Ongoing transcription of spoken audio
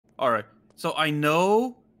All right. So I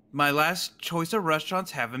know my last choice of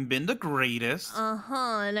restaurants haven't been the greatest.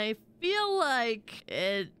 And I feel like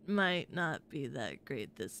it might not be that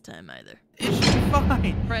great this time either. It should be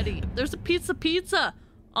fine. Freddy, there's a pizza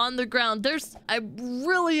on the ground. I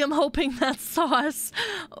really am hoping that sauce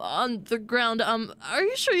on the ground. Are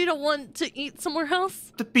you sure you don't want to eat somewhere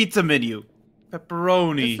else? The pizza menu.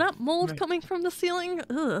 Pepperoni. Is that mold coming from the ceiling?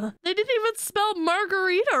 Ugh. They didn't even spell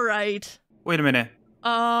margarita right. Wait a minute.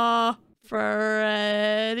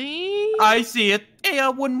 Freddy? I see it. Hey,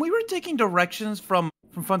 when we were taking directions from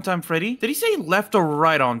Funtime Freddy, did he say left or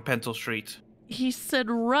right on Pencil Street? He said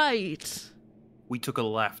right. We took a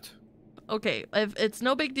left. Okay, if it's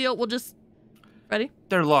no big deal, we'll just... Ready?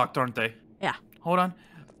 They're locked, aren't they? Yeah. Hold on.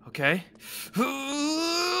 Okay.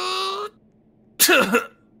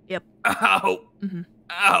 Yep. Ow. Mm-hmm.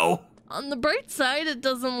 Ow. On the bright side, it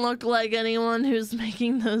doesn't look like anyone who's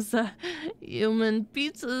making those human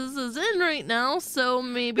pizzas is in right now, so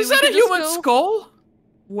maybe Is that a human skull?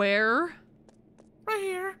 Where? Right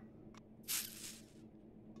here.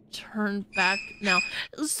 Turn back now.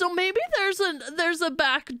 So maybe there's a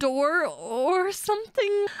back door or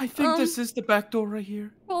something. I think this is the back door right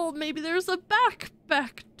here. Well, maybe there's a back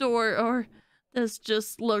door, or this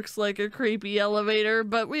just looks like a creepy elevator,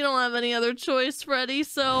 but we don't have any other choice, Freddy,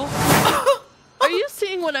 so... Are you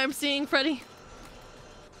seeing what I'm seeing, Freddy?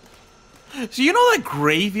 So you know that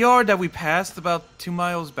graveyard that we passed about 2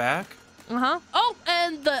 miles back? Uh-huh. Oh,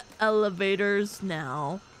 and the elevator's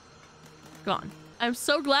now gone. I'm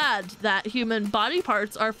so glad that human body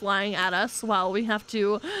parts are flying at us while we have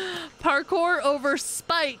to parkour over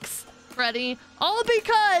spikes, Freddy. All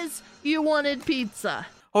because you wanted pizza.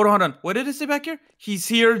 Hold on. What did it say back here? He's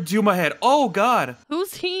here, Doom ahead. Oh, God.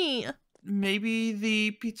 Who's he? Maybe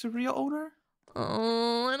the pizzeria owner?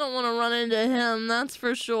 Oh, I don't want to run into him, that's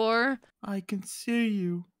for sure. I can see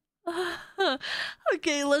you.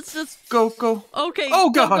 Okay, let's just... Go. Okay,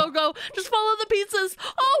 oh, God. Go. Just follow the pizzas.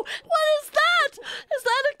 Oh, what is that? Is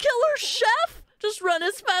that a killer chef? Just run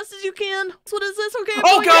as fast as you can. What is this? Okay.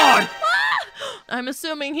 Oh, God! I'm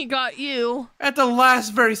assuming he got you. At the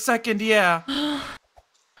last very second, yeah. All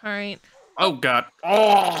right. Oh, God.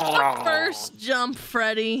 Oh. First jump,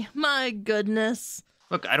 Freddy. My goodness.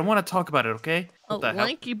 Look, I don't want to talk about it, okay? A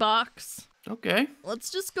lanky box. Okay. Let's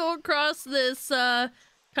just go across this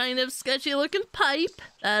kind of sketchy looking pipe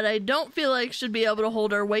that I don't feel like should be able to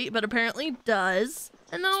hold our weight, but apparently does.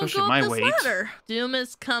 And then we'll go up this ladder. Doom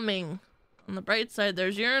is coming. On the bright side,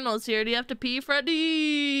 there's urinals here. Do you have to pee, Freddy?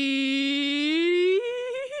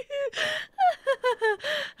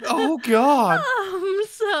 Oh, God.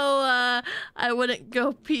 I wouldn't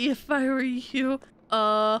go pee if I were you.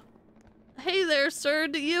 Hey there, sir.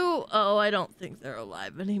 Do you... Oh, I don't think they're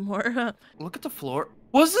alive anymore. Look at the floor.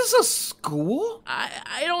 Was this a school?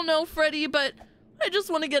 I don't know, Freddy, but I just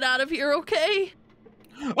want to get out of here, okay?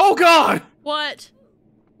 Oh, God! What?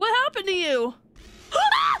 What happened to you?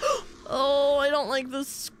 Oh, I don't like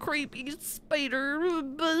this creepy spider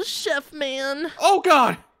chef man. Oh,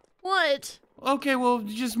 God! What? Okay, well,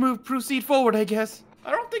 just proceed forward, I guess.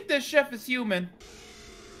 I don't think this chef is human.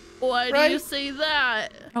 Why do you say that?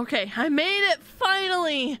 Okay, I made it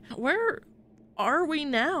finally. Where are we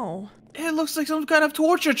now? It looks like some kind of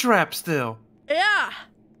torture trap still. Yeah,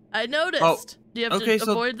 I noticed. Oh, do you have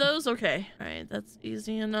to avoid those? Okay. All right, that's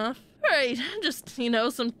easy enough. All right, just,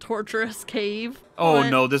 some torturous cave. Oh,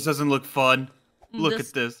 no, this doesn't look fun. Look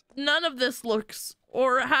at this. None of this looks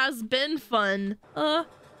or has been fun.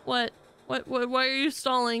 What? Why are you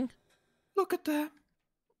stalling? Look at that.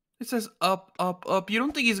 It says up, up, up. You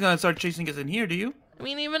don't think he's gonna start chasing us in here, do you? I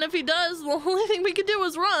mean, even if he does, the only thing we can do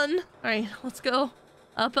is run. All right, let's go.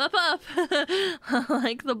 Up, up, up.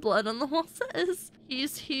 Like the blood on the wall says.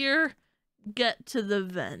 He's here. Get to the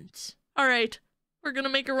vent. All right, we're gonna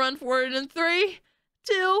make a run for it in 3,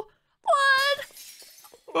 2,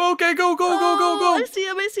 1. Okay, go. I see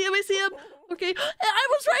him. Okay, I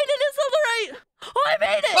was right, it is on the right. Oh, I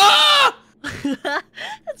made it. Ah!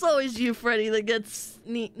 It's always you, Freddy, that gets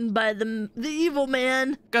eaten by the evil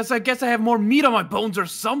man. I guess I have more meat on my bones or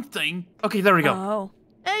something. Okay, there we go. Oh.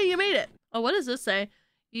 Hey, you made it. Oh, what does this say?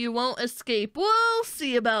 You won't escape. We'll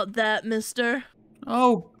see about that, mister.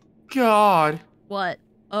 Oh, God. What?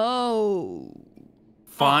 Oh.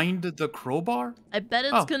 Find the crowbar? I bet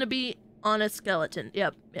it's gonna be on a skeleton.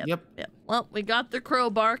 Yep. Well, we got the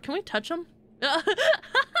crowbar. Can we touch him?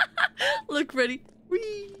 Look, Freddy.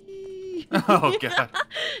 Whee! Oh, God.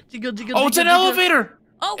 Jiggle, oh, it's an elevator!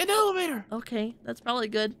 Oh! An elevator! Okay, that's probably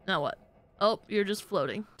good. Now what? Oh, you're just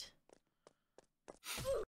floating.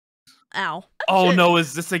 Ow. Oh, no,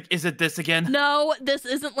 is it this again? No, this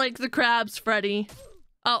isn't like the crabs, Freddy.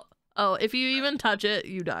 Oh, if you even touch it,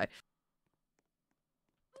 you die.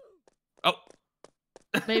 Oh.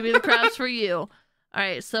 Maybe the crab's for you. All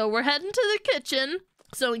right, so we're heading to the kitchen.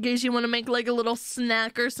 So in case you want to make like a little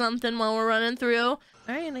snack or something while we're running through. All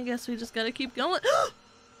right, and I guess we just got to keep going.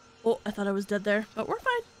 Oh, I thought I was dead there, but we're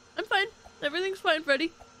fine. I'm fine. Everything's fine,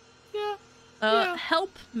 Freddy. Yeah.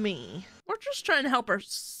 Help me. We're just trying to help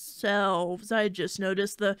ourselves. I just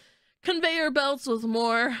noticed the conveyor belts with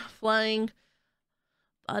more flying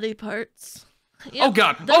body parts. Yep, Oh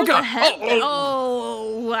God! Oh God!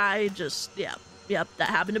 Yep, that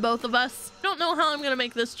happened to both of us. Don't know how I'm gonna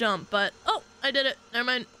make this jump, but oh, I did it. Never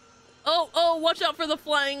mind. Oh, watch out for the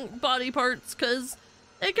flying body parts, cause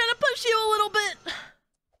they kind of push you a little bit.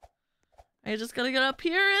 I just gotta get up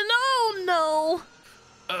here and oh no!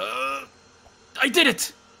 I did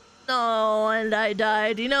it! No, and I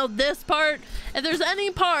died. You know, this part, if there's any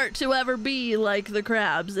part to ever be like the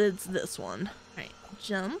crabs, it's this one. All right,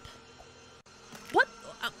 jump. What?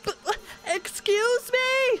 Excuse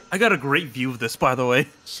me? I got a great view of this, by the way.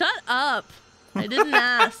 Shut up. I didn't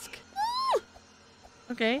ask.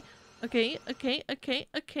 Okay. You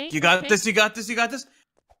got this, you got this, you got this.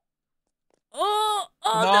 Oh,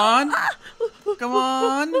 Come no. on. Come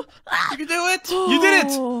on. You can do it. You did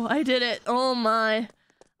it. Oh, I did it. Oh my.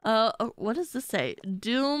 What does this say?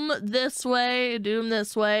 Doom this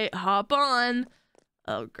way, hop on.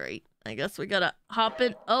 Oh, great. I guess we gotta hop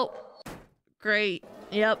in. Oh, great.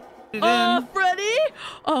 Yep. Oh, Freddy!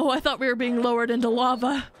 Oh, I thought we were being lowered into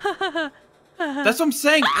lava. That's what I'm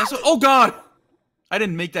saying. Oh God. I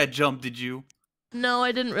didn't make that jump, did you? No,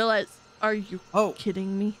 I didn't realize. Are you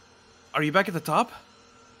kidding me? Are you back at the top?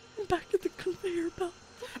 I'm back at the conveyor belt.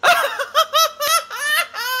 I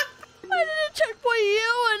didn't checkpoint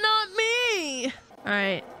you and not me. All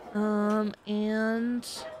right. And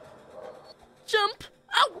jump.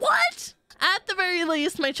 Oh, what? At the very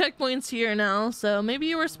least, my checkpoint's here now. So maybe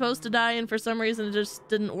you were supposed to die, and for some reason it just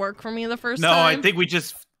didn't work for me the first time. No, I think we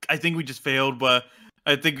just failed, but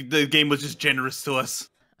I think the game was just generous to us.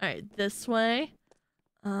 All right, this way.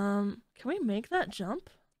 Can we make that jump?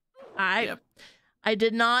 I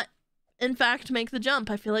did not, in fact, make the jump.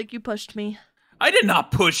 I feel like you pushed me. I did not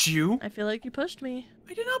push you. I feel like you pushed me.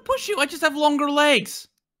 I did not push you. I just have longer legs.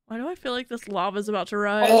 Why do I feel like this lava's about to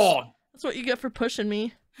rise? Oh, that's what you get for pushing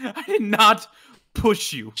me. I did not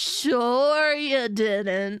push you. Sure you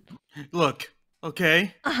didn't. Look,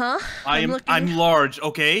 okay? Uh-huh. I'm large,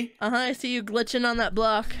 okay? Uh-huh, I see you glitching on that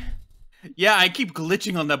block. Yeah, I keep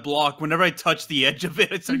glitching on that block. Whenever I touch the edge of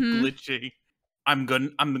it, I start glitching. I'm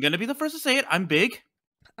gonna be the first to say it. I'm big.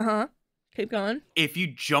 Uh-huh. Keep going. If you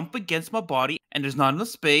jump against my body and there's not enough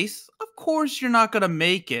space, of course you're not gonna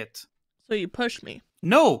make it. So you push me.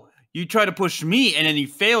 No, you try to push me and then you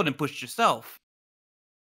failed and pushed yourself.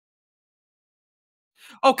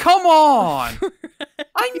 Oh, come on!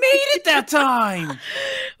 I made it that time!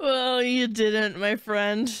 Well, you didn't, my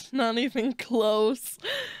friend. Not even close.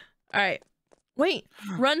 All right. Wait,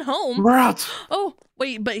 run home? We're out! Oh,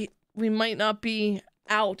 wait, but we might not be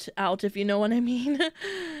out, if you know what I mean.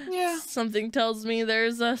 Yeah. Something tells me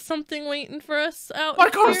there's something waiting for us out My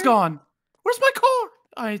car's here. gone! Where's my car?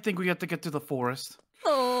 I think we have to get to the forest.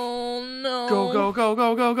 Oh, no. Go, go, go,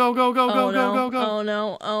 go, go, go, go, go, go, go, go, go. Oh,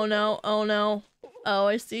 no, oh, no, oh, no. Oh,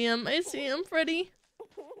 I see him, Freddy.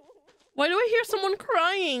 Why do I hear someone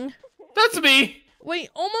crying? That's me! Wait,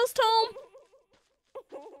 almost home?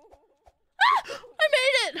 Ah! I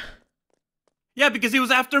made it! Yeah, because he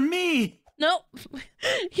was after me! Nope.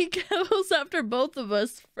 He goes after both of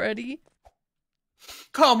us, Freddy.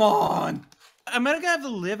 Come on! Am I gonna have to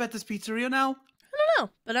live at this pizzeria now? I don't know,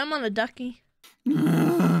 but I'm on a ducky.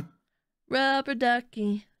 Rubber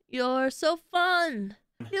ducky, you're so fun.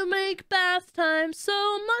 You make bath time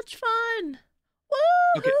so much fun.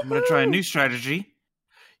 Woo! Okay, I'm gonna try a new strategy.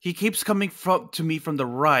 He keeps coming to me from the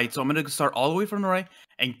right, so I'm gonna start all the way from the right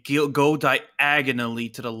and go diagonally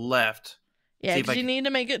to the left. Yeah, because you need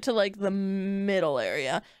to make it to like the middle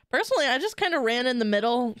area. Personally, I just kind of ran in the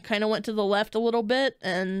middle, kind of went to the left a little bit,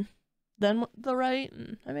 and then the right,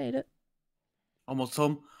 and I made it. Almost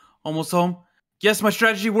home. Almost home. Yes, my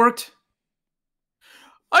strategy worked.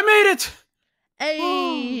 I made it!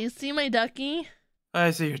 Hey, see my ducky? I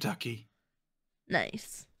see your ducky.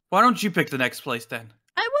 Nice. Why don't you pick the next place then?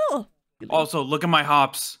 I will. Also, look at my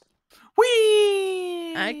hops.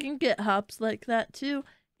 Whee! I can get hops like that too,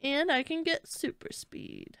 and I can get super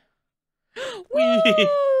speed. Woo!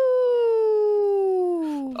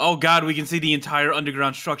 Oh god, we can see the entire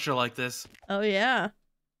underground structure like this. Oh yeah.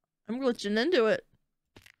 I'm glitching into it.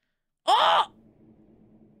 Oh!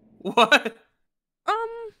 What?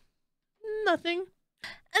 Nothing.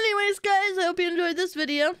 Anyways, guys, I hope you enjoyed this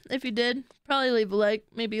video. If you did, probably leave a like,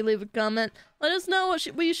 maybe leave a comment. Let us know what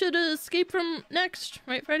we should escape from next,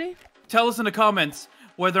 right, Freddy? Tell us in the comments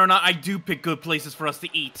whether or not I do pick good places for us to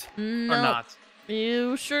eat or not.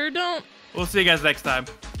 You sure don't. We'll see you guys next time.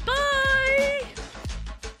 Bye!